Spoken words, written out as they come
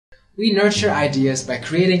We nurture ideas by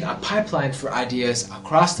creating a pipeline for ideas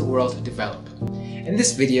across the world to develop. In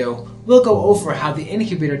this video, we'll go over how the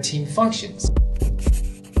incubator team functions.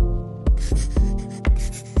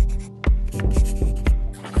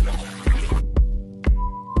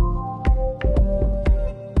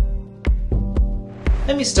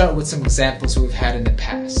 Let me start with some examples we've had in the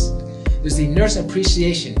past. There's the Nurse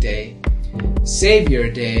Appreciation Day, Savior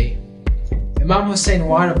Day, Imam Hussein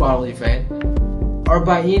water bottle event, or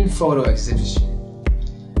Bayin photo exhibition.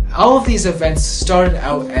 All of these events started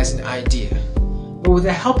out as an idea, but with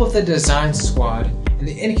the help of the design squad and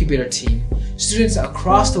the incubator team, students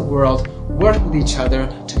across the world worked with each other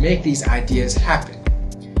to make these ideas happen.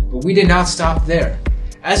 But we did not stop there.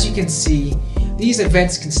 As you can see, these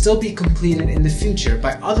events can still be completed in the future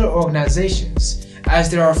by other organizations, as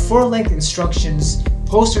there are full-length instructions,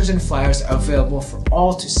 posters, and flyers available for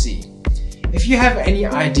all to see. If you have any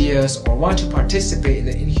ideas or want to participate in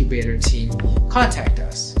the incubator team, contact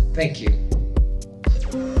us. Thank you.